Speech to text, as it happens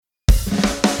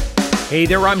Hey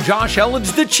there, I'm Josh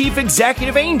Elledge, the Chief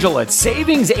Executive Angel at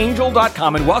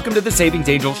SavingsAngel.com, and welcome to the Savings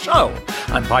Angel Show.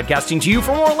 I'm podcasting to you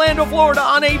from Orlando, Florida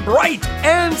on a bright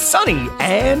and sunny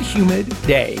and humid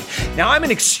day. Now, I'm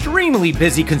an extremely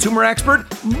busy consumer expert,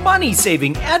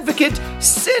 money-saving advocate,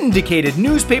 syndicated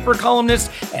newspaper columnist,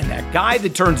 and that guy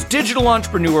that turns digital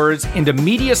entrepreneurs into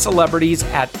media celebrities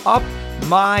at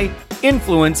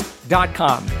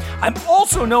UpMyInfluence.com. I'm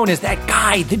also known as that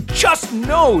guy that just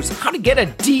knows how to get a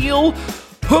deal,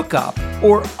 hookup,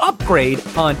 or upgrade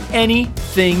on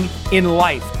anything in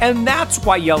life. And that's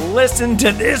why you listen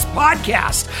to this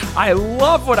podcast. I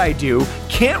love what I do.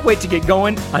 Can't wait to get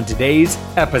going on today's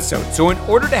episode. So in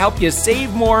order to help you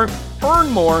save more, earn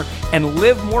more, and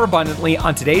live more abundantly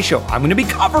on today's show, I'm going to be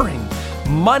covering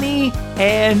money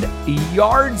and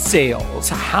yard sales,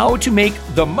 how to make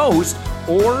the most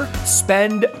or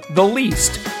spend the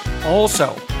least.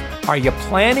 Also, are you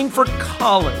planning for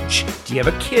college? Do you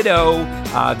have a kiddo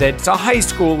that's a high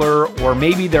schooler, or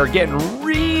maybe they're getting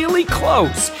really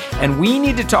close? And we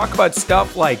need to talk about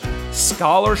stuff like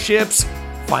scholarships,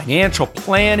 financial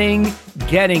planning,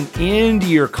 getting into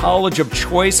your college of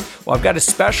choice. Well, I've got a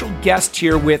special guest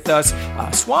here with us,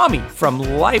 Swami from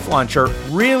Lifelaunchr.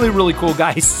 Really cool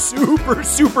guy,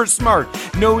 super smart,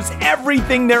 knows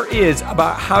everything there is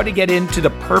about how to get into the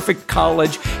perfect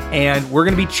college, and we're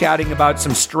going to be chatting about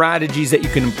some strategies that you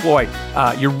can employ.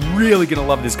 You're really going to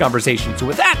love this conversation. So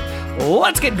with that,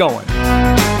 let's get going.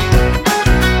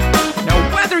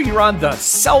 Now, whether you're on the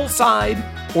sell side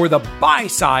or the buy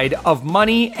side of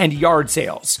money and yard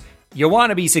sales, you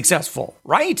want to be successful,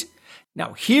 right?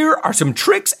 Now, here are some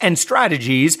tricks and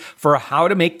strategies for how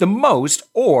to make the most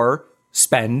or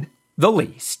spend the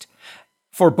least.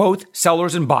 For both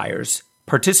sellers and buyers,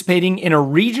 participating in a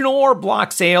regional or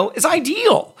block sale is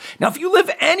ideal. Now, if you live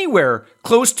anywhere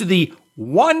close to the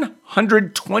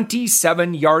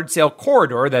 127 yard sale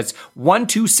corridor, that's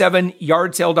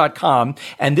 127yardsale.com,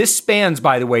 and this spans,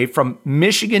 by the way, from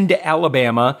Michigan to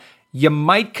Alabama, you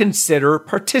might consider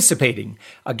participating.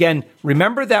 Again,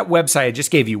 remember that website I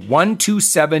just gave you,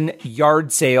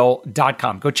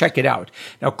 127yardsale.com. Go check it out.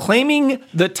 Now, claiming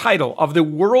the title of the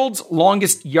world's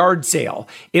longest yard sale,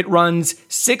 it runs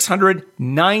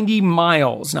 690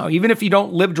 miles. Now, even if you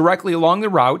don't live directly along the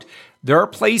route, there are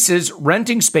places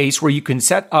renting space where you can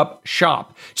set up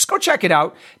shop. Just go check it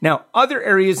out. Now, other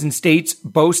areas and states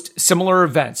boast similar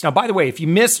events. Now, by the way, if you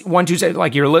miss 127,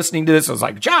 like you're listening to this, I was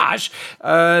like, Josh,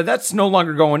 that's no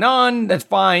longer going on. That's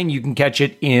fine. You can catch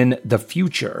it in the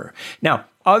future. Now,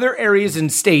 other areas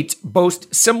and states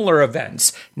boast similar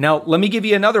events. Now, let me give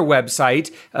you another website.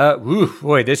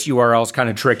 This URL is kind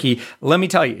of tricky. Let me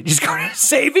tell you, just go to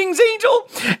Savings Angel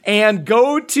and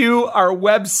go to our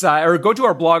website or go to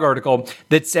our blog article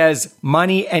that says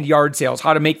money and yard sales,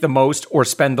 how to make the most or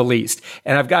spend the least.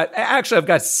 And I've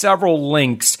got several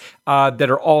links that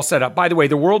are all set up. By the way,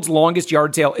 the world's longest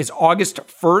yard sale is August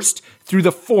 1st through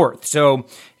the 4th. So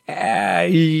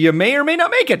you may or may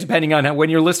not make it, depending on when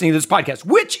you're listening to this podcast,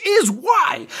 which is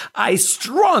why I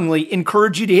strongly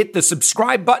encourage you to hit the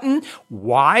subscribe button.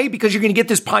 Why? Because you're going to get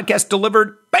this podcast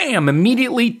delivered, bam,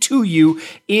 immediately to you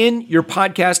in your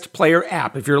podcast player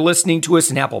app. If you're listening to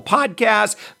us in Apple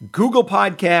Podcasts, Google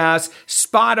Podcasts,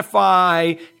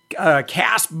 Spotify,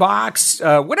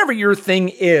 Castbox, whatever your thing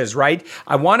is, right?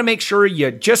 I want to make sure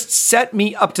you just set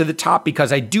me up to the top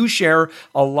because I do share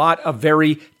a lot of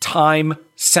very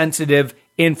time-sensitive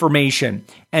information.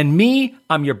 And me,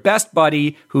 I'm your best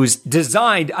buddy who's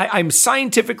designed, I'm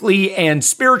scientifically and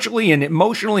spiritually and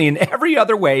emotionally and every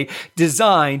other way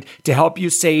designed to help you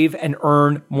save and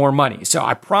earn more money. So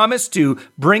I promise to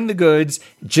bring the goods.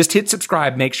 Just hit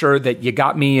subscribe, make sure that you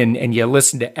got me and you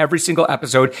listen to every single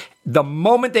episode the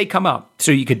moment they come out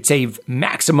so you could save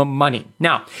maximum money.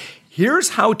 Now,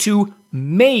 here's how to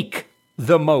make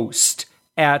the most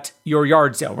at your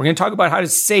yard sale. We're going to talk about how to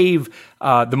save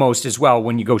the most as well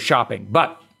when you go shopping.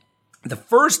 But the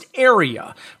first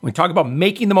area when we talk about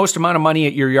making the most amount of money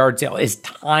at your yard sale is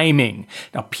timing.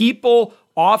 Now, people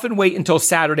often wait until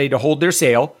Saturday to hold their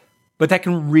sale, but that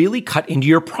can really cut into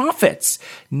your profits.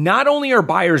 Not only are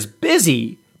buyers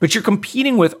busy, but you're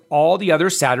competing with all the other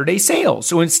Saturday sales.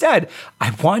 So instead, I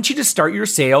want you to start your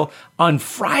sale on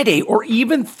Friday or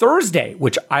even Thursday,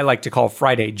 which I like to call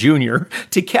Friday Junior,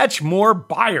 to catch more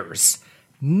buyers.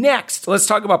 Next, let's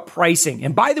talk about pricing.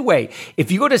 And by the way,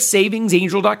 if you go to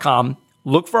SavingsAngel.com,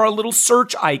 look for our little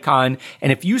search icon,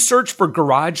 and if you search for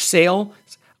garage sale,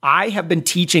 I have been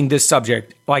teaching this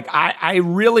subject. Like, I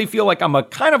really feel like I'm a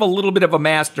kind of a little bit of a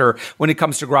master when it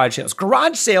comes to garage sales.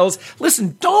 Garage sales,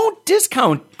 listen, don't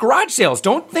discount garage sales.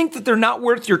 Don't think that they're not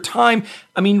worth your time.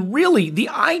 I mean, really, the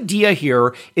idea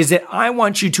here is that I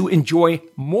want you to enjoy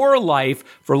more life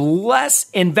for less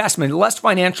investment, less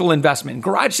financial investment.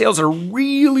 Garage sales are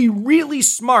really, really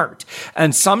smart.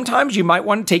 And sometimes you might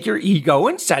want to take your ego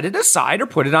and set it aside or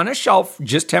put it on a shelf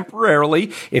just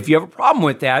temporarily if you have a problem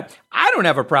with that. I don't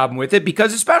have a problem with it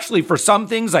because especially for some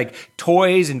things like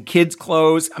toys and kids'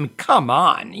 clothes, I mean, come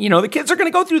on. The kids are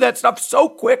going to go through that stuff so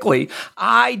quickly.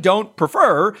 I don't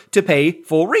prefer to pay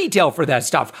full retail for that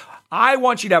stuff. I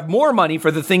want you to have more money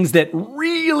for the things that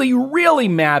really, really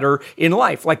matter in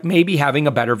life, like maybe having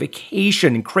a better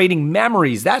vacation and creating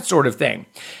memories, that sort of thing.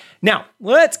 Now,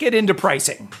 let's get into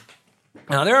pricing.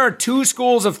 Now, there are two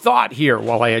schools of thought here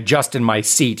while I adjust in my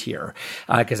seat here,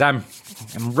 because I'm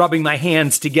rubbing my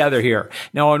hands together here.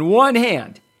 Now, on one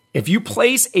hand, if you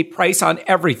place a price on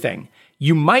everything,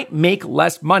 you might make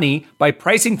less money by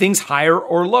pricing things higher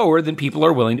or lower than people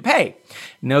are willing to pay.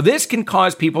 Now, this can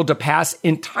cause people to pass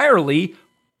entirely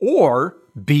or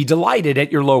be delighted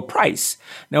at your low price.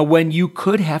 Now, when you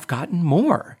could have gotten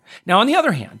more. Now, on the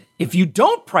other hand, if you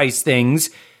don't price things,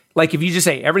 like if you just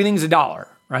say everything's $1,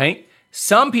 right?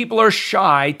 Some people are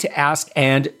shy to ask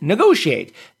and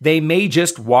negotiate. They may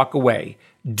just walk away.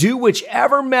 Do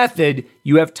whichever method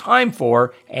you have time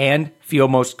for and feel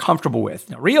most comfortable with.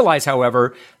 Now, realize,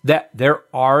 however, that there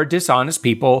are dishonest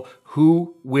people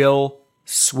who will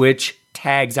switch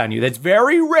tags on you. That's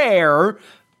very rare,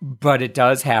 but it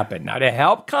does happen. Now, to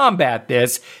help combat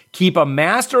this, keep a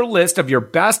master list of your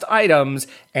best items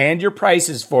and your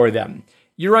prices for them.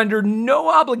 You're under no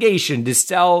obligation to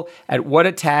sell at what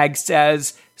a tag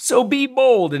says, so be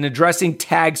bold in addressing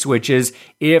tag switches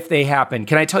if they happen.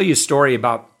 Can I tell you a story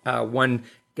about one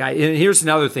guy? Here's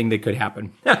another thing that could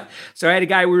happen. So I had a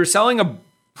guy, we were selling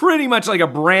pretty much like a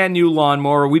brand new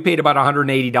lawnmower. We paid about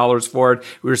 $180 for it.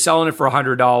 We were selling it for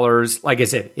 $100. Like I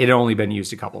said, it had only been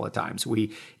used a couple of times.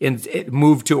 It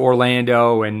moved to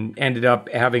Orlando and ended up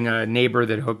having a neighbor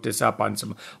that hooked us up on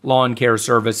some lawn care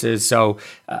services. So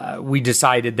we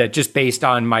decided that just based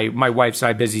on my wife's and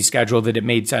my busy schedule, that it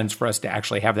made sense for us to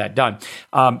actually have that done.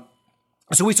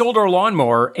 So we sold our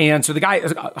lawnmower, and so the guy,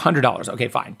 $100. Okay,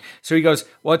 fine. So he goes,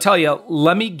 well, I'll tell you,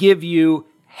 let me give you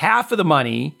half of the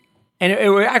money. And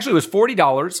it actually was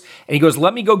 $40. And he goes,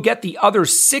 let me go get the other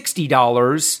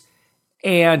 $60.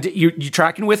 And you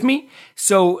tracking with me?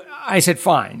 So I said,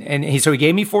 fine. And so he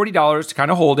gave me $40 to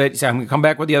kind of hold it. He said, I'm going to come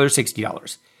back with the other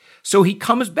 $60. So he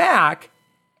comes back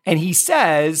and he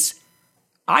says,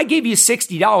 I gave you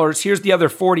 $60. Here's the other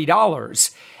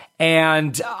 $40.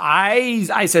 And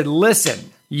I said,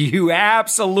 listen, you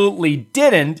absolutely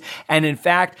didn't. And in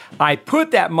fact, I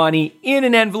put that money in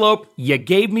an envelope. You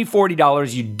gave me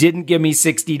 $40. You didn't give me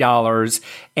 $60.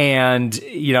 And,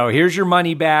 here's your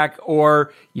money back.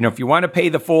 Or, if you want to pay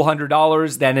the full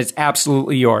 $100, then it's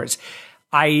absolutely yours.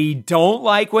 I don't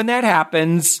like when that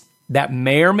happens. That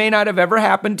may or may not have ever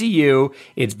happened to you.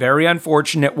 It's very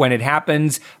unfortunate when it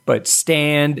happens, but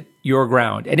stand your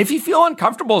ground. And if you feel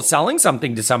uncomfortable selling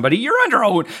something to somebody, you're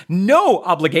under no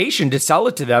obligation to sell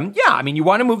it to them. Yeah, I mean, you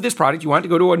want to move this product. You want to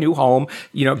go to a new home,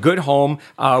 good home.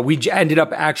 We ended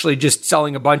up actually just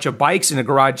selling a bunch of bikes in a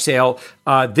garage sale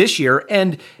this year.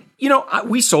 And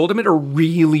we sold them at a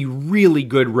really, really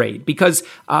good rate because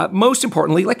most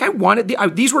importantly, like I wanted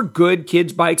these were good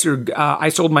kids' bikes. Or I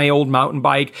sold my old mountain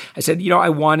bike. I said, I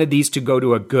wanted these to go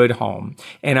to a good home,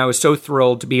 and I was so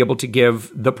thrilled to be able to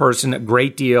give the person a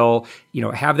great deal.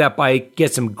 Have that bike,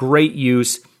 get some great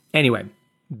use. Anyway,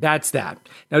 that's that.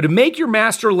 Now, to make your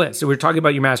master list, so we were talking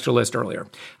about your master list earlier,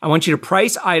 I want you to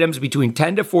price items between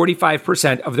 10 to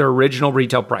 45% of their original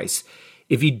retail price.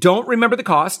 If you don't remember the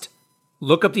cost,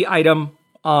 look up the item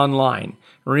online.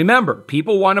 Remember,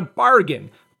 people want to bargain,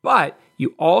 but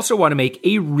you also want to make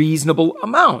a reasonable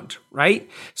amount, right?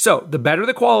 So the better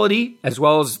the quality, as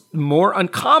well as the more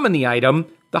uncommon the item,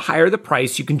 the higher the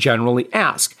price you can generally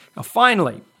ask. Now,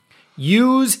 finally,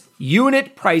 use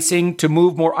unit pricing to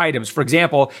move more items. For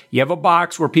example, you have a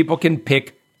box where people can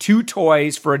pick 2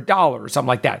 toys for $1 or something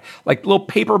like that. Like little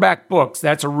paperback books.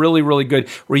 That's a really, really good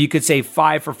where you could save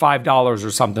 5 for $5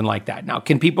 or something like that. Now,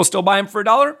 can people still buy them for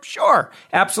 $1? Sure,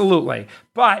 absolutely.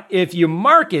 But if you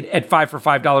market at 5 for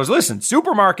 $5, listen,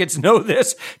 supermarkets know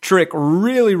this trick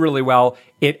really, really well.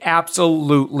 It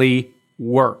absolutely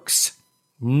works.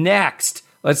 Next,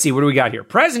 let's see, what do we got here?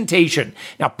 Presentation.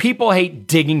 Now, people hate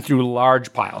digging through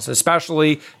large piles,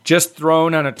 especially just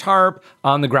thrown on a tarp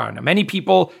on the ground. Now, many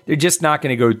people, they're just not going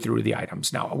to go through the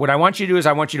items. Now, what I want you to do is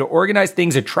I want you to organize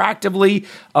things attractively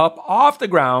up off the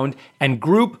ground and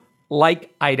group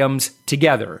like items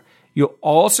together. You'll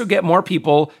also get more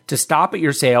people to stop at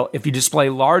your sale if you display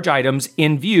large items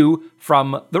in view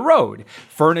from the road.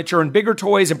 Furniture and bigger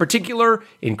toys in particular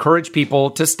encourage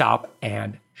people to stop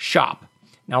and shop.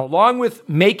 Now, along with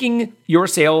making your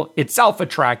sale itself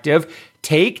attractive,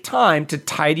 take time to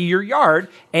tidy your yard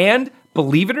and,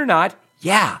 believe it or not,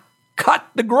 cut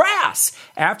the grass.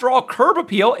 After all, curb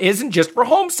appeal isn't just for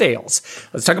home sales.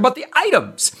 Let's talk about the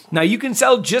items. Now, you can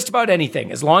sell just about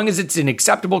anything. As long as it's in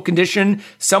acceptable condition,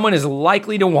 someone is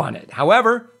likely to want it.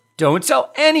 However, don't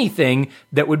sell anything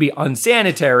that would be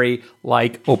unsanitary,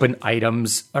 like open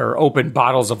items or open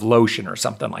bottles of lotion or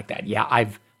something like that. Yeah,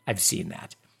 I've seen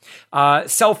that.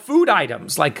 Sell food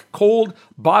items like cold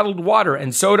bottled water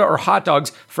and soda or hot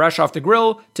dogs fresh off the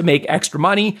grill to make extra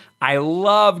money. I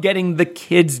love getting the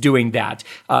kids doing that.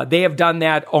 They have done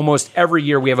that almost every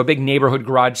year. We have a big neighborhood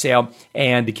garage sale,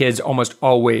 and the kids almost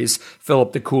always fill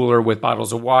up the cooler with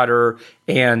bottles of water.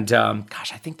 And I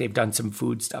think they've done some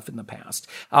food stuff in the past.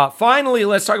 Finally,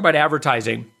 let's talk about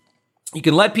advertising. You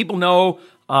can let people know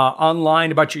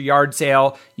online about your yard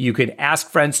sale. You can ask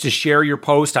friends to share your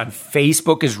post on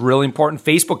Facebook is really important.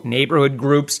 Facebook neighborhood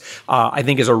groups, I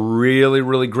think, is a really,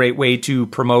 really great way to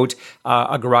promote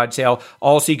a garage sale.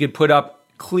 Also, you could put up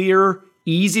clear,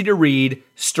 easy to read,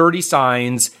 sturdy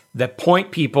signs that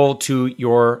point people to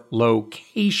your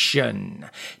location.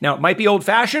 Now, it might be old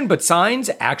fashioned, but signs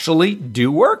actually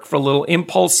do work for a little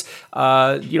impulse,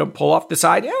 pull off the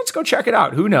side. Yeah, let's go check it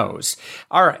out. Who knows?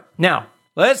 All right. Now,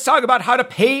 let's talk about how to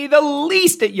pay the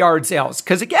least at yard sales.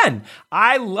 Because again,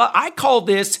 I call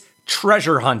this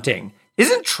treasure hunting.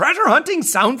 Isn't treasure hunting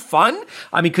sound fun?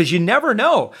 I mean, because you never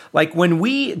know. Like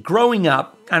growing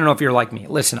up, I don't know if you're like me.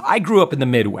 Listen, I grew up in the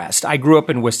Midwest. I grew up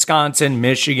in Wisconsin,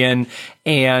 Michigan,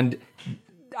 and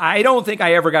I don't think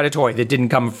I ever got a toy that didn't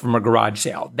come from a garage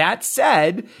sale. That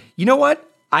said, you know what?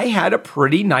 I had a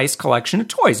pretty nice collection of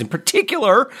toys. In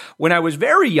particular, when I was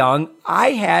very young,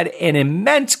 I had an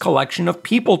immense collection of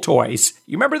people toys.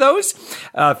 You remember those?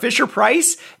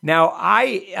 Fisher-Price. Now,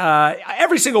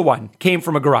 every single one came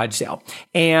from a garage sale,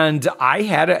 and I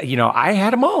had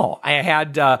them all.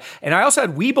 And I also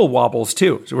had Weeble Wobbles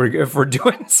too. So if we're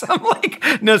doing some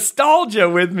like nostalgia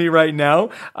with me right now,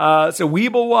 so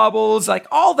Weeble Wobbles, like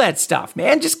all that stuff,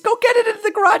 man, just go get it at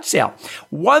the garage sale.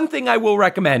 One thing I will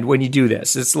recommend when you do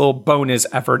this little bonus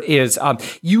effort is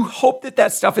you hope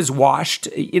that stuff is washed,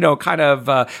 but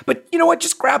you know what?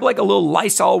 Just grab like a little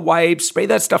Lysol wipe, spray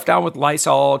that stuff down with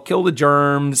Lysol, kill the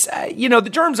germs. The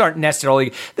germs aren't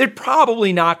necessarily, they're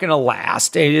probably not going to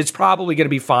last. It's probably going to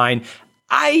be fine.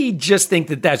 I just think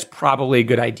that's probably a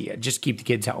good idea. Just keep the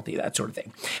kids healthy, that sort of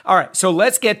thing. All right, so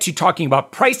let's get to talking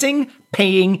about pricing,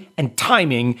 paying, and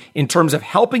timing in terms of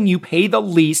helping you pay the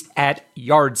least at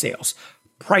yard sales.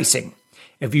 Pricing.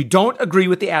 If you don't agree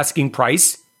with the asking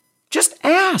price, just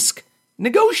ask.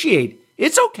 Negotiate.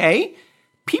 It's okay.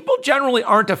 People generally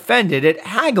aren't offended at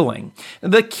haggling.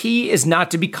 The key is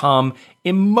not to become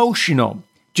emotional.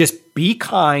 Just be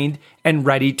kind and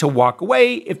ready to walk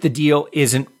away if the deal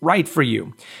isn't right for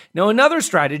you. Now, another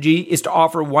strategy is to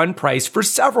offer one price for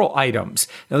several items.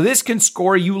 Now, this can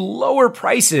score you lower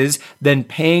prices than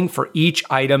paying for each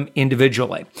item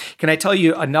individually. Can I tell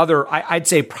you another, I'd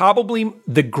say probably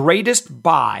the greatest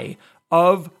buy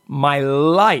of my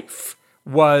life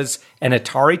was an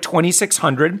Atari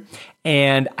 2600,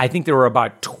 and I think there were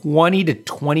about 20 to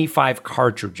 25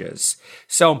 cartridges.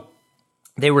 So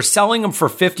they were selling them for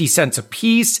 50 cents a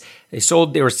piece.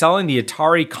 They were selling the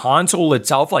Atari console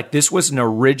itself. Like this was an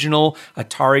original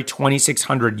Atari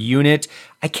 2600 unit.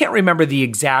 I can't remember the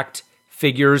exact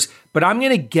figures, but I'm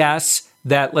going to guess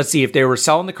that, let's see, if they were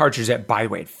selling the cartridges at, by the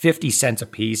way, at 50 cents a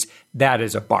piece, that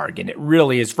is a bargain. It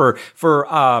really is for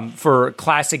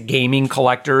classic gaming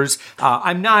collectors.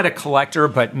 I'm not a collector,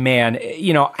 but man,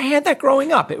 I had that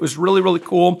growing up. It was really, really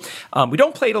cool. We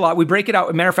don't play it a lot. We break it out.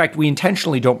 As a matter of fact, we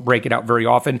intentionally don't break it out very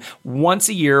often. Once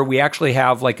a year, we actually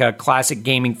have like a classic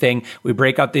gaming thing. We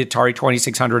break out the Atari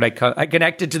 2600. I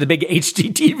connected to the big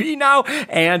HD TV now,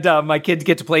 and my kids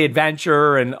get to play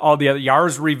Adventure and all the other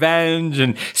Yar's Revenge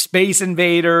and Space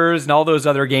Invaders and all those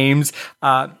other games.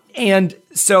 And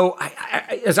so,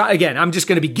 again, I'm just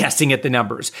going to be guessing at the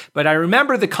numbers. But I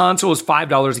remember the console was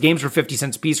 $5. The games were 50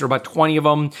 cents a piece, or about 20 of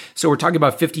them. So we're talking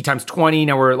about 50 times 20.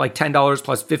 Now we're like $10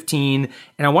 plus 15.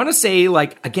 And I want to say,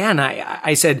 like, again,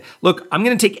 I said, look, I'm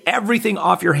going to take everything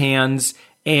off your hands.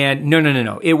 And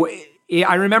no.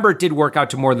 I remember it did work out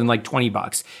to more than like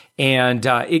 $20. And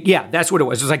that's what it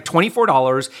was. It was like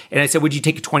 $24. And I said, would you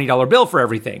take a $20 bill for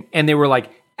everything? And they were like,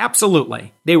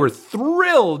 Absolutely. They were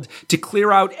thrilled to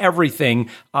clear out everything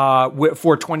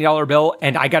for $20 bill.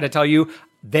 And I got to tell you,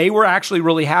 they were actually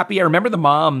really happy. I remember the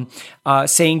mom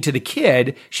saying to the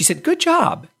kid, she said, good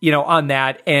job, on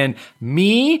that. And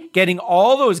me getting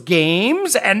all those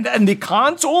games and the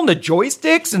console and the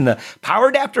joysticks and the power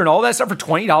adapter and all that stuff for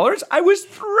 $20, I was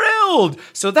thrilled.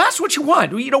 So that's what you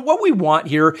want. What we want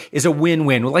here is a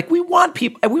win-win. Like we want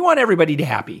everybody to be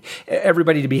happy.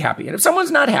 And if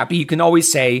someone's not happy, you can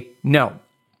always say no.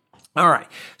 All right.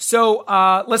 So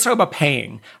let's talk about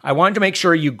paying. I wanted to make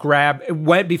sure you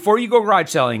before you go garage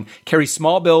selling, carry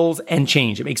small bills and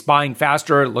change. It makes buying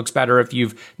faster. It looks better if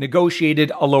you've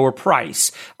negotiated a lower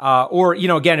price. Or,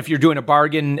 again, if you're doing a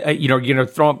bargain, you're going to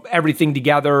throw everything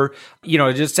together,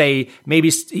 just say maybe,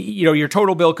 your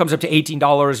total bill comes up to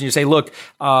 $18 and you say, look,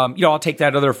 I'll take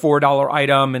that other $4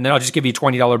 item and then I'll just give you a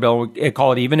 $20 bill and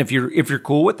call it even. If you're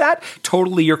cool with that,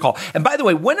 totally your call. And by the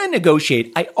way, when I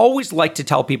negotiate, I always like to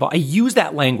tell people, I use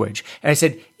that language. And I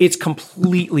said, it's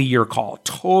completely your call,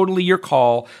 totally your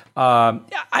call.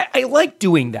 I like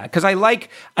doing that because I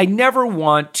never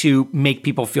want to make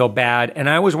people feel bad. And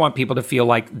I always want people to feel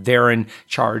like they're in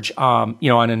charge, on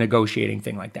a negotiating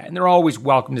thing like that. And they're always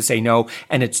welcome to say no.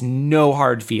 And it's no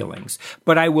hard feelings.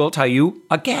 But I will tell you,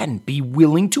 again, be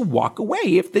willing to walk away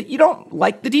if you don't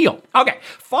like the deal. Okay.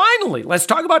 Finally, let's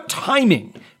talk about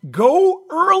timing. Go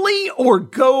early or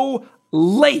go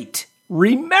late.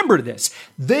 Remember this.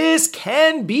 This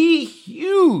can be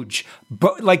huge.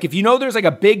 But like if there's like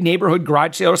a big neighborhood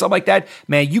garage sale or something like that,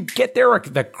 man, you get there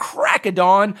at the crack of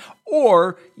dawn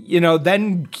or,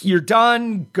 then you're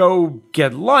done, go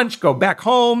get lunch, go back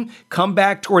home, come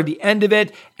back toward the end of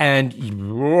it, and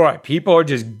boy, people are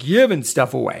just giving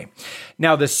stuff away.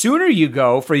 Now, the sooner you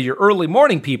go for your early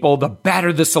morning people, the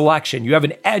better the selection. You have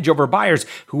an edge over buyers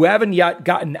who haven't yet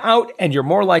gotten out, and you're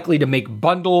more likely to make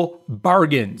bundle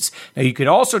bargains. Now, you could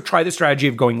also try the strategy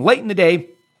of going late in the day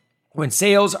when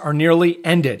sales are nearly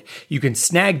ended. You can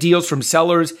snag deals from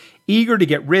sellers eager to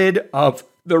get rid of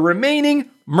the remaining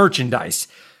merchandise.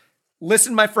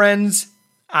 Listen, my friends,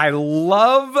 I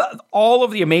love all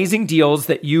of the amazing deals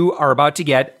that you are about to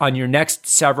get on your next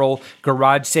several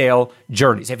garage sale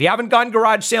journeys. If you haven't gone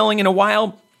garage sailing in a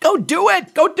while, go do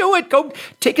it. Go do it. Go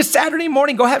take a Saturday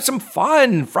morning. Go have some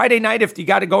fun. Friday night, if you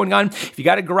got it going on. If you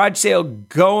got a garage sale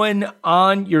going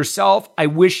on yourself, I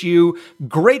wish you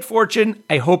great fortune.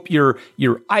 I hope your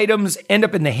items end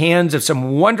up in the hands of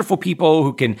some wonderful people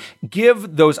who can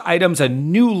give those items a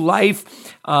new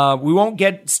life. We won't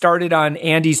get started on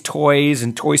Andy's toys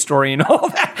and Toy Story and all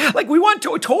that. Like we want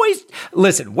toys.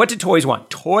 Listen, what do toys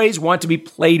want? Toys want to be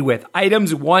played with.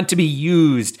 Items want to be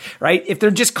used, right? If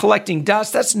they're just collecting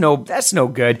dust, that's no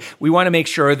good. We want to make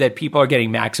sure that people are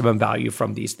getting maximum value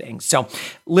from these things. So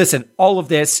listen, all of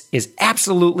this is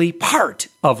absolutely part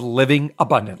of living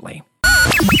abundantly.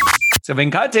 So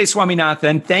Venkate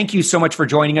Swaminathan, thank you so much for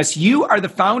joining us. You are the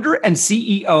founder and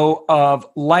CEO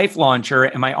of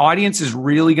Lifelaunchr, and my audience is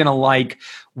really going to like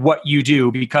what you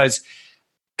do because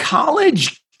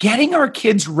getting our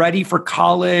kids ready for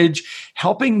college,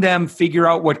 helping them figure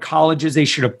out what colleges they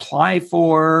should apply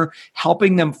for,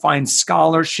 helping them find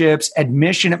scholarships,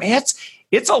 admission. I mean,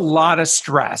 it's a lot of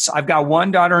stress. I've got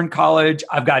one daughter in college.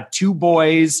 I've got two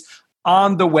boys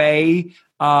on the way.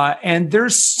 And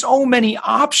there's so many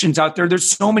options out there.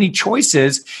 There's so many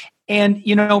choices. And,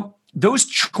 those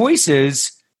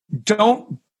choices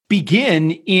don't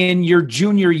begin in your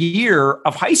junior year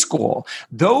of high school.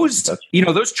 Those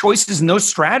choices and those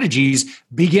strategies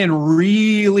begin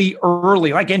really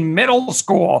early, like in middle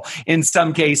school. In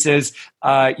some cases,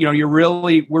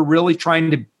 we're really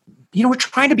trying to, we're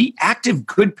trying to be active,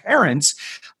 good parents.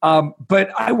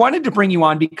 But I wanted to bring you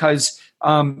on because,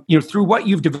 through what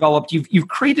you've developed, you've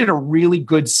created a really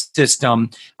good system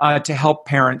to help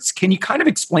parents. Can you kind of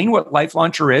explain what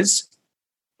Lifelaunchr is?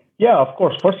 Yeah, of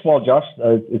course. First of all, Josh,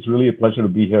 it's really a pleasure to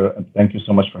be here, and thank you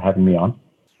so much for having me on.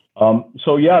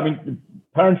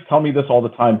 Parents tell me this all the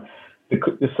time.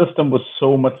 The system was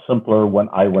so much simpler when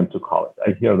I went to college.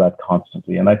 I hear that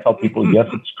constantly, and I tell people, yes,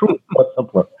 it's true. It's much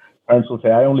simpler. Parents will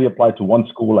say, I only applied to one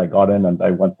school. I got in, and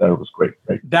I went there. It was great.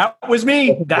 Right? That was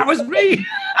me.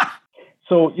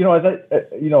 So,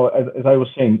 as I was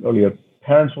saying earlier,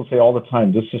 parents will say all the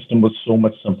time, this system was so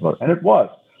much simpler, and it was.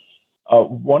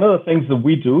 One of the things that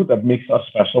we do that makes us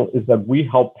special is that we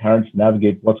help parents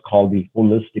navigate what's called the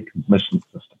holistic admissions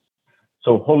system.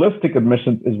 So holistic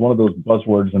admissions is one of those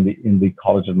buzzwords in the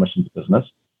college admissions business.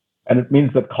 And it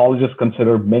means that colleges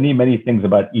consider many, many things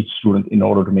about each student in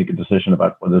order to make a decision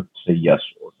about whether to say yes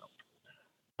or no.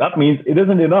 That means it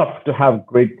isn't enough to have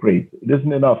great grades. It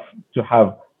isn't enough to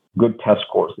have good test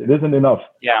scores. It isn't enough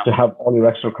to have all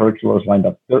your extracurriculars lined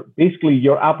up. Basically,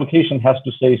 your application has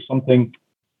to say something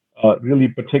really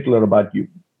particular about you.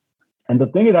 And the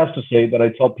thing it has to say that I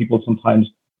tell people sometimes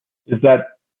is that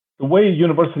the way a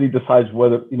university decides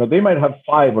whether, they might have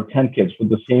 5 or 10 kids with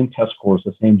the same test scores,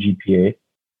 the same GPA,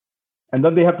 and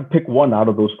then they have to pick one out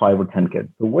of those 5 or 10 kids.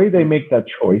 The way they make that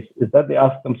choice is that they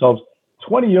ask themselves,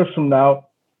 20 years from now,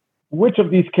 which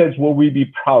of these kids will we be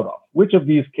proud of? Which of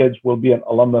these kids will be an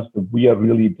alumnus that we are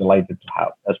really delighted to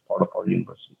have as part of our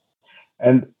university?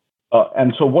 And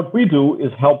so what we do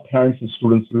is help parents and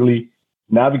students really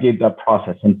navigate that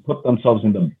process and put themselves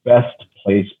in the best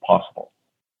place possible.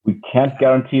 We can't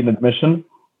guarantee an admission,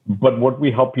 but what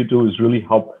we help you do is really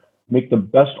help make the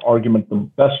best argument, the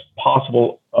best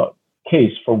possible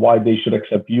case for why they should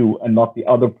accept you and not the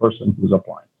other person who's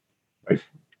applying.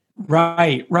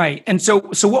 Right. And so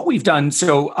what we've done,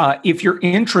 if you're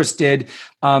interested,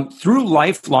 through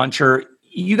Lifelaunchr,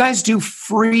 you guys do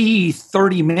free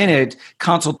 30-minute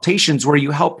consultations where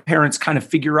you help parents kind of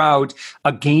figure out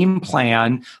a game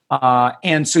plan.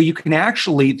 And so you can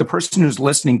actually, the person who's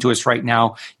listening to us right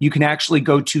now, you can actually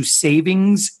go to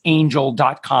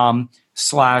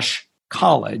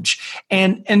savingsangel.com/college.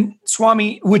 And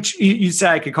Swami, which you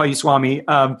said I could call you Swami.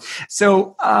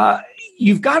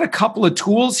 You've got a couple of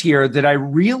tools here that I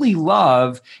really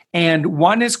love. And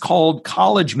one is called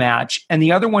College Match, and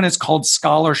the other one is called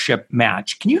Scholarship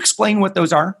Match. Can you explain what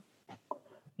those are?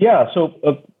 Yeah. So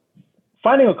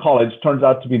finding a college turns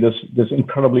out to be this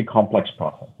incredibly complex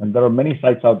process. And there are many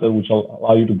sites out there which will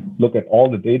allow you to look at all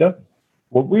the data.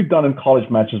 What we've done in College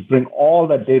Match is bring all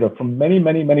that data from many,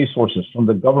 many, many sources, from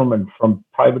the government, from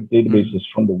private databases,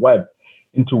 from the web,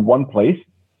 into one place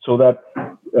so that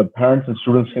parents and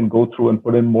students can go through and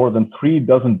put in more than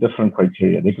 36 different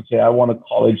criteria. They could say, I want a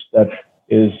college that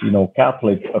is,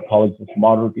 Catholic, a college that's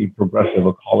moderately progressive,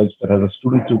 a college that has a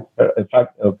student to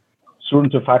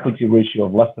faculty ratio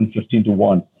of less than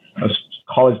 15:1, a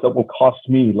college that will cost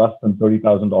me less than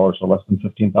 $30,000 or less than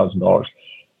 $15,000,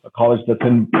 a college that's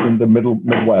in the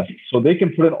Midwest. So they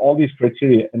can put in all these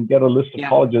criteria and get a list of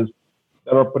colleges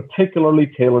that are particularly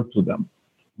tailored to them.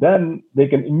 Then they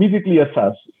can immediately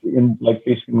assess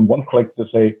basically in one click to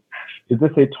say, is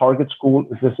this a target school?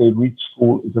 Is this a reach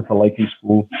school? Is this a likely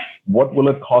school? What will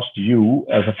it cost you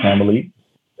as a family?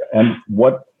 And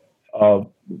what are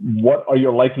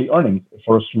your likely earnings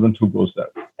for a student who goes there?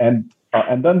 And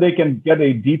then they can get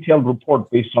a detailed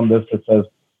report based on this that says,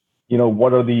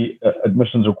 what are the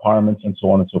admissions requirements and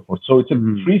so on and so forth. So it's a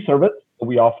free service that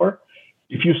we offer.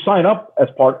 If you sign up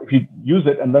if you use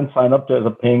it and then sign up as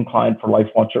a paying client for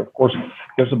Lifelaunchr, of course,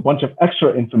 there's a bunch of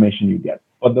extra information you get.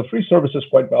 But the free service is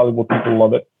quite valuable. People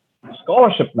love it.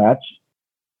 Scholarship Match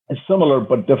is similar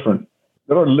but different.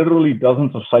 There are literally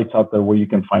dozens of sites out there where you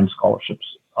can find scholarships.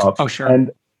 Sure.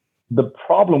 And the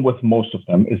problem with most of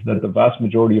them is that the vast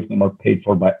majority of them are paid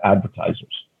for by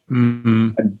advertisers.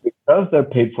 Mm-hmm. And because they're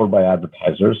paid for by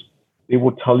advertisers, they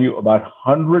will tell you about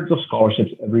hundreds of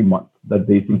scholarships every month that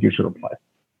they think you should apply.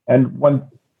 And when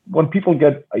people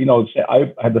get, say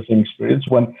I had the same experience,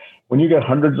 when you get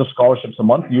hundreds of scholarships a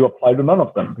month, you apply to none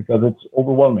of them because it's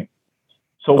overwhelming.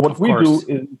 So what we do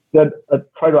is that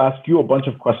try to ask you a bunch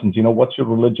of questions. What's your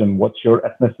religion? What's your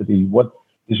ethnicity? What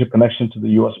is your connection to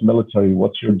the U.S. military?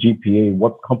 What's your GPA?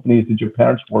 What companies did your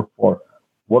parents work for?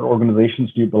 What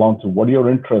organizations do you belong to? What are your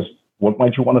interests? What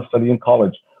might you want to study in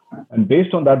college? And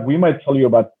based on that, we might tell you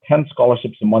about 10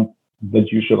 scholarships a month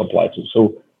that you should apply to.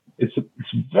 So it's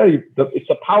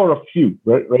the power of few,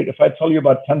 right? If I tell you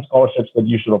about 10 scholarships that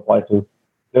you should apply to,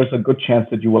 there's a good chance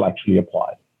that you will actually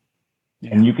apply.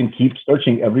 Yeah. And you can keep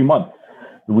searching every month.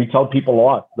 We tell people a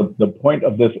lot. The point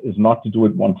of this is not to do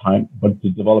it one time, but to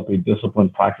develop a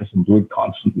disciplined practice and do it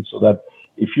constantly so that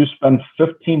if you spend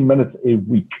 15 minutes a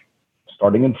week,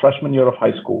 starting in freshman year of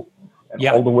high school and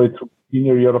all the way through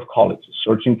senior year of college,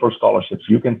 searching for scholarships,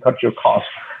 you can cut your cost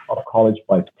of college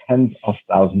by tens of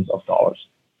thousands of dollars.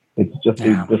 It's just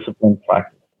a disciplined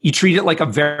practice. You treat it like a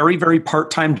very, very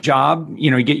part-time job.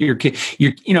 You get your kid.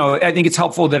 I think it's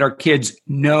helpful that our kids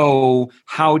know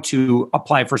how to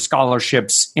apply for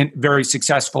scholarships very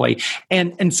successfully.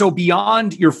 And so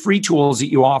beyond your free tools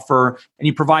that you offer and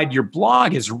you provide, your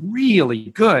blog is really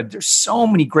good. There's so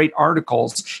many great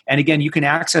articles. And again, you can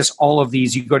access all of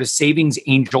these. You go to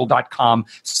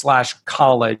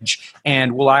savingsangel.com/college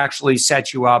and we'll actually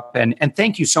set you up. And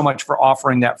thank you so much for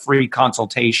offering that free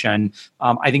consultation.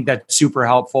 I think that's super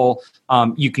helpful. helpful.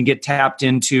 You can get tapped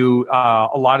into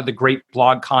a lot of the great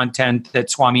blog content that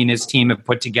Swami and his team have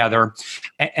put together.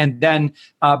 And then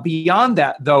beyond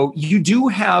that, though, you do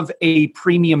have a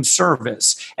premium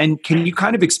service. And can you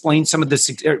kind of explain some of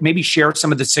the, maybe share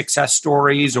some of the success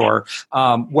stories or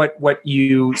what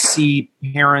you see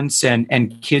parents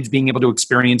and kids being able to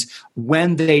experience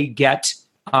when they get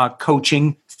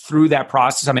coaching through that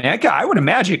process? I mean, I would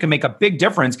imagine it can make a big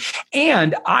difference.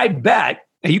 And I bet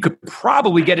you could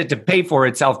probably get it to pay for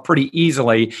itself pretty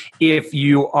easily if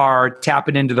you are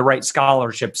tapping into the right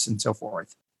scholarships and so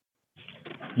forth.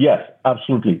 Yes,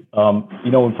 absolutely.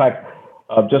 In fact,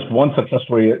 just one success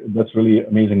story that's really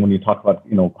amazing when you talk about,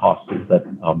 costs is that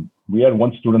we had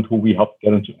one student who we helped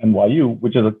get into NYU,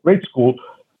 which is a great school.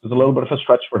 It was a little bit of a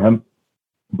stretch for him.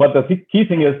 But the key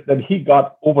thing is that he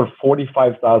got over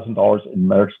 $45,000 in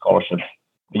merit scholarships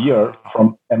a year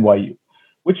from NYU,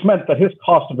 which meant that his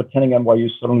cost of attending NYU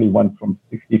suddenly went from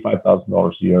 $65,000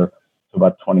 a year to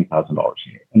about $20,000 a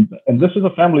year. And this is a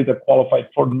family that qualified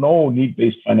for no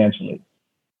need-based financial aid,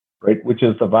 right? Which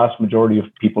is the vast majority of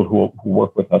people who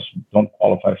work with us don't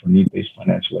qualify for need-based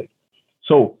financial aid.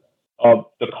 So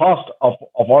the cost of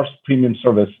our premium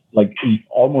service,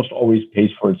 almost always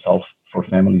pays for itself for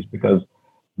families because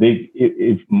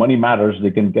if money matters, they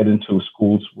can get into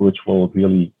schools which will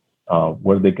really,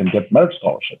 where they can get merit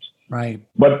scholarships. Right.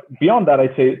 But beyond that,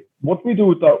 I'd say what we do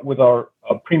with our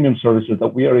premium service is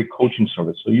that we are a coaching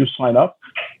service. So you sign up,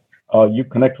 you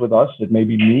connect with us. It may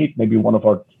be me, it may be one of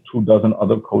our 24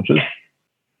 other coaches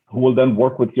who will then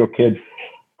work with your kid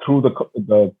through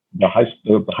the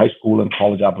high school and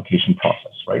college application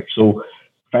process, right? So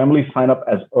families sign up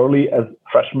as early as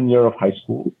freshman year of high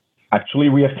school. Actually,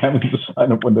 we have families to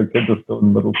sign up when their kids are still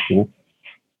in middle school.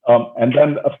 And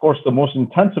then, of course, the most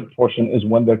intensive portion is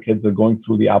when their kids are going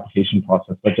through the application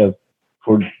process, such as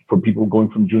for people going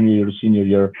from junior year to senior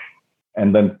year,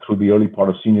 and then through the early part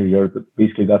of senior year.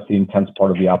 Basically, that's the intense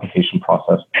part of the application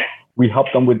process. We help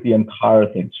them with the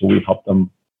entire thing. So we help them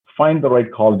find the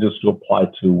right colleges to apply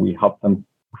to. We help them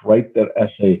write their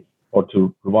essay or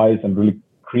to revise and really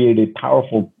create a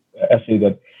powerful essay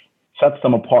that sets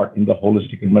them apart in the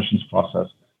holistic admissions process.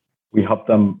 We help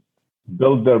them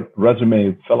build their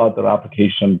resume, fill out their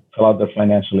application, fill out their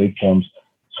financial aid forms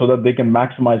so that they can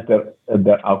maximize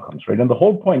their outcomes, right? And the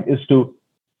whole point is to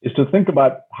think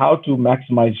about how to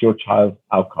maximize your child's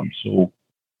outcomes. So,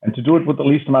 and to do it with the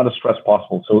least amount of stress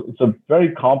possible. So it's a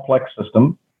very complex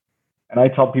system. And I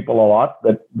tell people a lot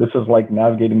that this is like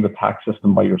navigating the tax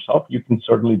system by yourself. You can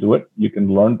certainly do it. You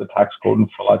can learn the tax code and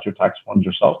fill out your tax forms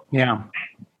yourself. Yeah.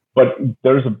 But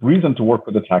there's a reason to work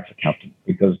with a tax accountant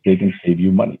because they can save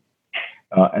you money.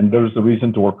 And there's a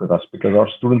reason to work with us because our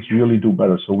students really do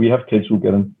better. So we have kids who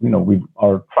get in,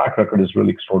 our track record is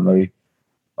really extraordinary.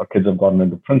 Our kids have gotten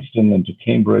into Princeton, into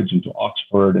Cambridge, into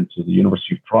Oxford, into the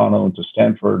University of Toronto, into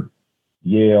Stanford,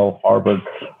 Yale, Harvard.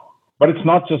 But it's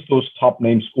not just those top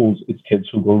name schools. It's kids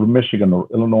who go to Michigan or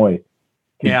Illinois,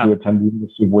 kids who attend the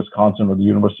University of Wisconsin or the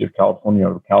University of California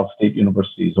or Cal State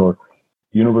universities or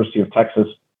the University of Texas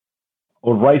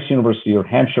or Rice University or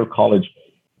Hampshire College.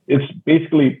 It's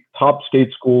basically top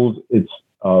state schools. It's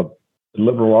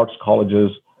liberal arts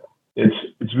colleges.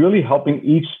 It's really helping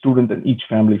each student and each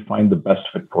family find the best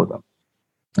fit for them.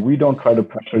 We don't try to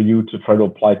pressure you to try to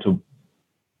apply to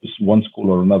just one school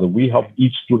or another. We help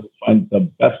each student find the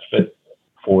best fit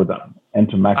for them and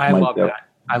to maximize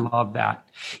I love that.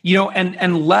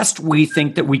 And lest we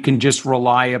think that we can just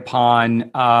rely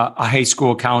upon a high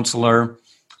school counselor,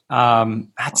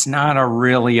 that's not a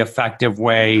really effective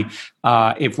way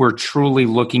if we're truly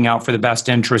looking out for the best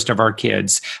interest of our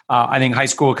kids. I think high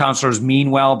school counselors mean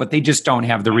well, but they just don't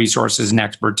have the resources and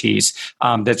expertise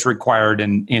that's required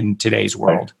in today's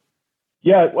world.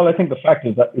 Yeah, well, I think the fact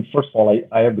is that, first of all,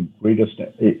 I have the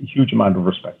huge amount of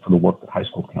respect for the work that high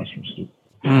school counselors do.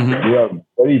 Mm-hmm. We are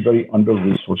very, very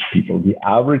under-resourced people. The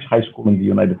average high school in the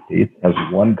United States has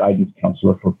one guidance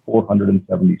counselor for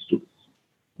 470 students.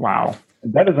 Wow.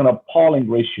 And that is an appalling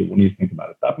ratio when you think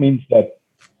about it. That means that,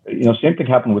 same thing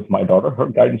happened with my daughter. Her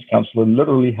guidance counselor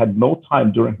literally had no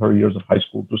time during her years of high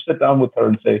school to sit down with her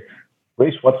and say,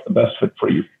 Grace, what's the best fit for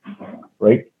you,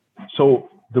 right? So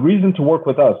the reason to work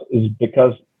with us is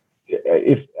because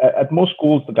if at most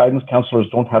schools, the guidance counselors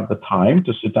don't have the time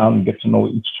to sit down and get to know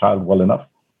each child well enough.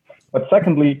 But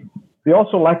secondly, they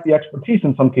also lack the expertise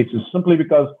in some cases simply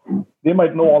because they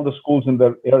might know all the schools in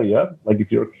their area. Like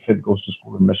if your kid goes to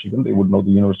school in Michigan, they would know the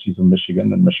universities of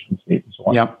Michigan and Michigan State and so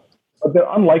on. Yeah. But they're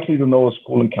unlikely to know a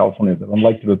school in California. They're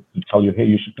unlikely to tell you, hey,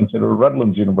 you should consider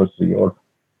Redlands University, or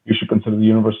you should consider the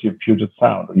University of Puget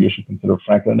Sound, or you should consider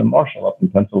Franklin and Marshall up in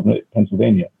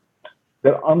Pennsylvania.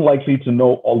 they're unlikely to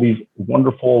know all these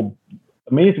wonderful,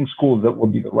 amazing schools that will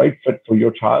be the right fit for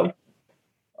your child,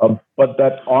 but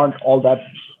that aren't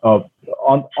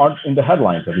in the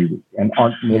headlines every week and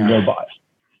aren't nearby.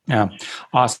 Yeah.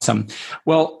 Awesome.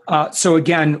 Well, so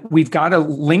again, we've got a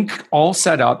link all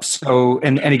set up. So,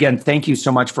 and again, thank you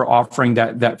so much for offering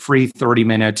that free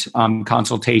 30-minute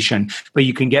consultation, but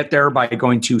you can get there by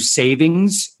going to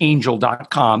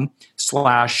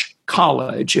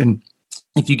savingsangel.com/college. And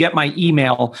if you get my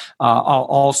email, I'll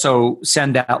also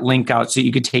send that link out so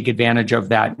you could take advantage of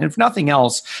that. And if nothing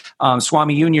else,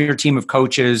 Swami, you and your team of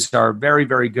coaches are very,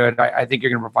 very good. I think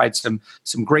you're going to provide some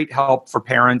great help for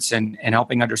parents and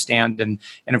helping understand. And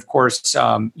of course,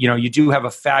 you do have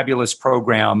a fabulous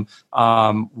program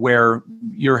where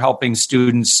you're helping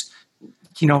students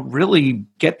really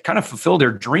fulfill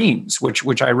their dreams,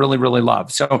 which I really, really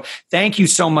love. So thank you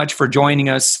so much for joining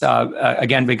us.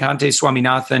 Again, Vikante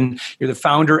Swaminathan, you're the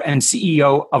founder and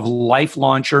CEO of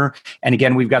Lifelaunchr. And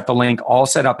again, we've got the link all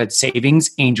set up at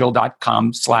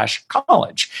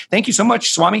savingsangel.com/college. Thank you so much,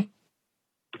 Swami.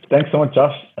 Thanks so much,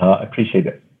 Josh. I appreciate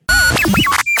it.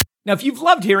 Now, if you've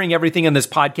loved hearing everything in this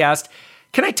podcast,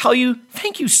 can I tell you,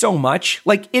 thank you so much.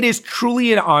 It is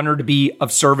truly an honor to be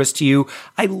of service to you.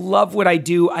 I love what I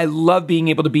do. I love being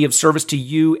able to be of service to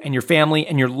you and your family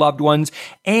and your loved ones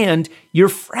and your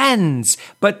friends.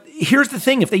 But here's the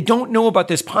thing. If they don't know about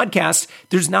this podcast,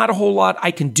 there's not a whole lot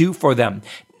I can do for them.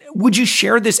 Would you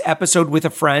share this episode with a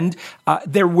friend?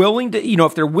 They're willing to,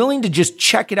 if they're willing to just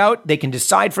check it out, they can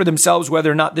decide for themselves whether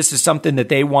or not this is something that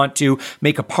they want to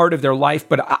make a part of their life.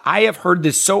 But I have heard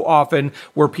this so often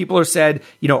where people have said,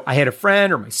 I had a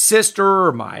friend or my sister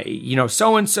or my,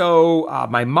 so-and-so,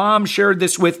 my mom shared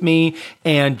this with me.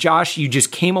 And Josh, you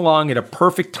just came along at a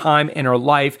perfect time in our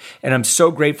life. And I'm so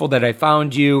grateful that I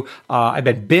found you. I've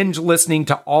been binge listening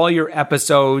to all your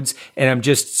episodes and I'm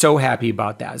just so happy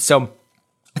about that. So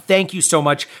thank you so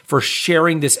much for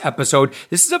sharing this episode.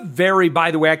 This is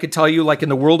by the way, I could tell you, in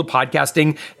the world of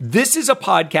podcasting, this is a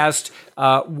podcast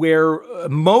where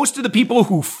most of the people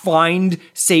who find the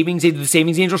Savings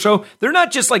Angel Show, they're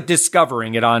not just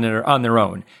discovering it on their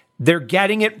own. They're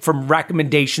getting it from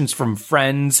recommendations from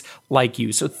friends like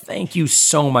you. So thank you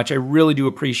so much. I really do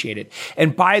appreciate it.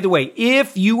 And by the way,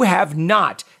 if you have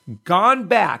not gone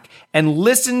back and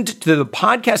listened to the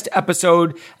podcast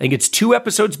episode, I think it's 2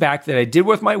 episodes back that I did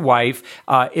with my wife.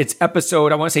 It's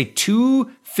episode, I want to say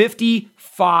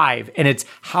 255, and it's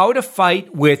how to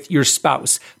fight with your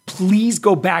spouse. Please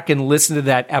go back and listen to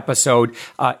that episode.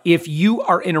 If you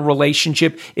are in a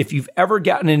relationship, if you've ever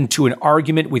gotten into an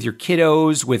argument with your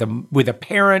kiddos, with a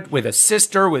parent, with a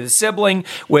sister, with a sibling,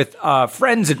 with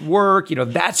friends at work,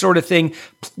 that sort of thing,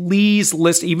 please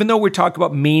listen. Even though we're talking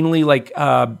about mainly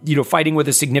fighting with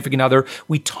a significant other,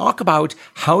 we talk about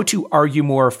how to argue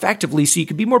more effectively so you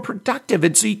can be more productive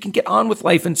and so you can get on with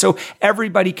life and so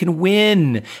everybody can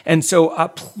win. And so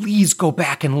please go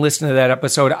back and listen to that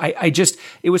episode.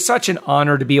 It was such an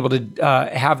honor to be able to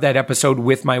have that episode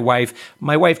with my wife.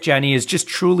 My wife, Jenny, is just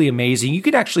truly amazing. You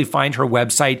can actually find her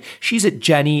website. She's at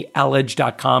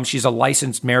jennyelledge.com. She's a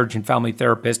licensed marriage and family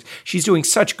therapist. She's doing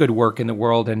such good work in the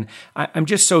world. And I'm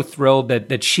just so thrilled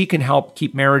that she can help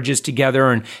keep marriages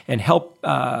together and help,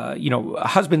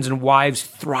 husbands and wives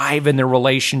thrive in their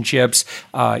relationships.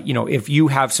 If you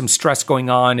have some stress going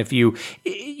on, if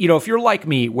you're like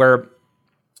me where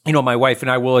my wife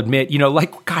and I will admit,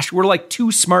 gosh, we're like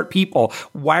 2 smart people.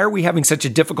 Why are we having such a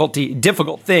difficult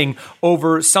thing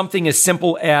over something as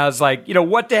simple as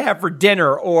what to have for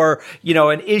dinner or,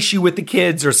 an issue with the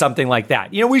kids or something like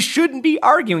that? We shouldn't be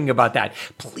arguing about that.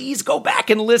 Please go back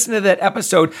and listen to that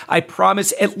episode. I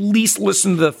promise at least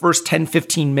listen to the first 10,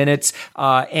 15 minutes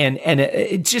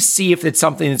and just see if it's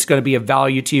something that's going to be of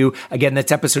value to you. Again,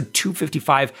 that's episode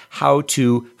 255, How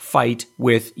to Fight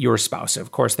with Your Spouse.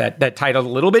 Of course, that title a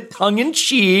little bit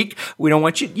tongue-in-cheek. We don't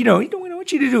want you, we don't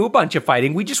want you to do a bunch of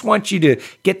fighting. We just want you to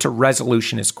get to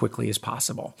resolution as quickly as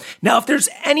possible. Now, if there's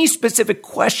any specific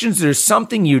questions, there's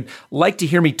something you'd like to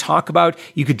hear me talk about,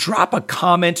 you could drop a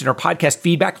comment in our podcast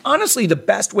feedback. Honestly, the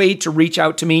best way to reach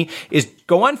out to me is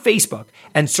go on Facebook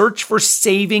and search for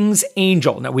Savings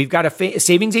Angel. Now, we've got a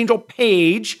Savings Angel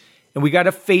page and we got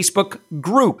a Facebook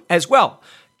group as well.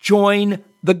 Join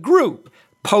the group.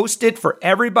 Post it for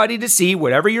everybody to see,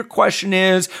 whatever your question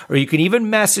is, or you can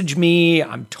even message me.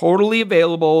 I'm totally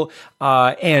available.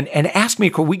 And ask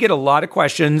me. We get a lot of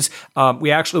questions.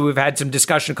 We've had some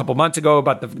discussion a couple months ago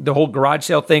about the whole garage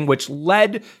sale thing, which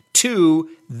led to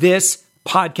this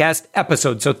podcast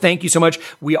episode. So thank you so much.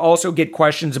 We also get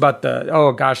questions about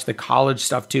the college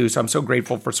stuff too. So I'm so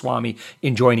grateful for Swami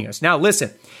in joining us. Now,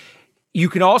 listen. You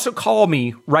can also call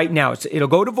me right now. It'll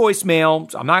go to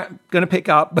voicemail. So I'm not going to pick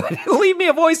up, but leave me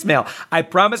a voicemail. I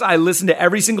promise I listen to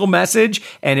every single message,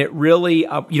 and it really,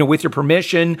 with your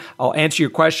permission, I'll answer your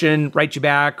question, write you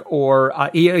back, or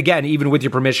again, even with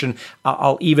your permission,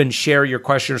 I'll even share your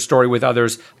question or story with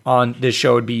others on this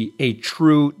show. It'd be a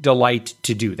true delight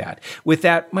to do that. With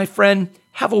that, my friend,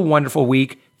 have a wonderful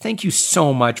week. Thank you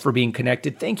so much for being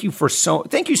connected. Thank you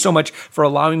so much for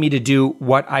allowing me to do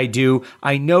what I do.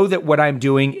 I know that what I'm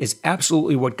doing is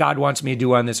absolutely what God wants me to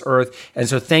do on this earth. And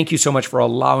so thank you so much for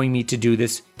allowing me to do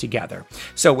this together.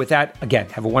 So with that, again,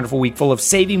 have a wonderful week full of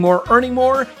saving more, earning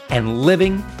more, and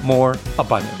living more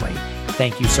abundantly.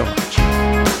 Thank you so much.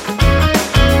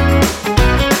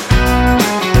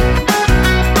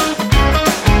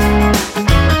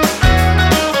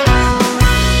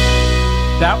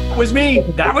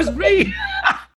 That was me.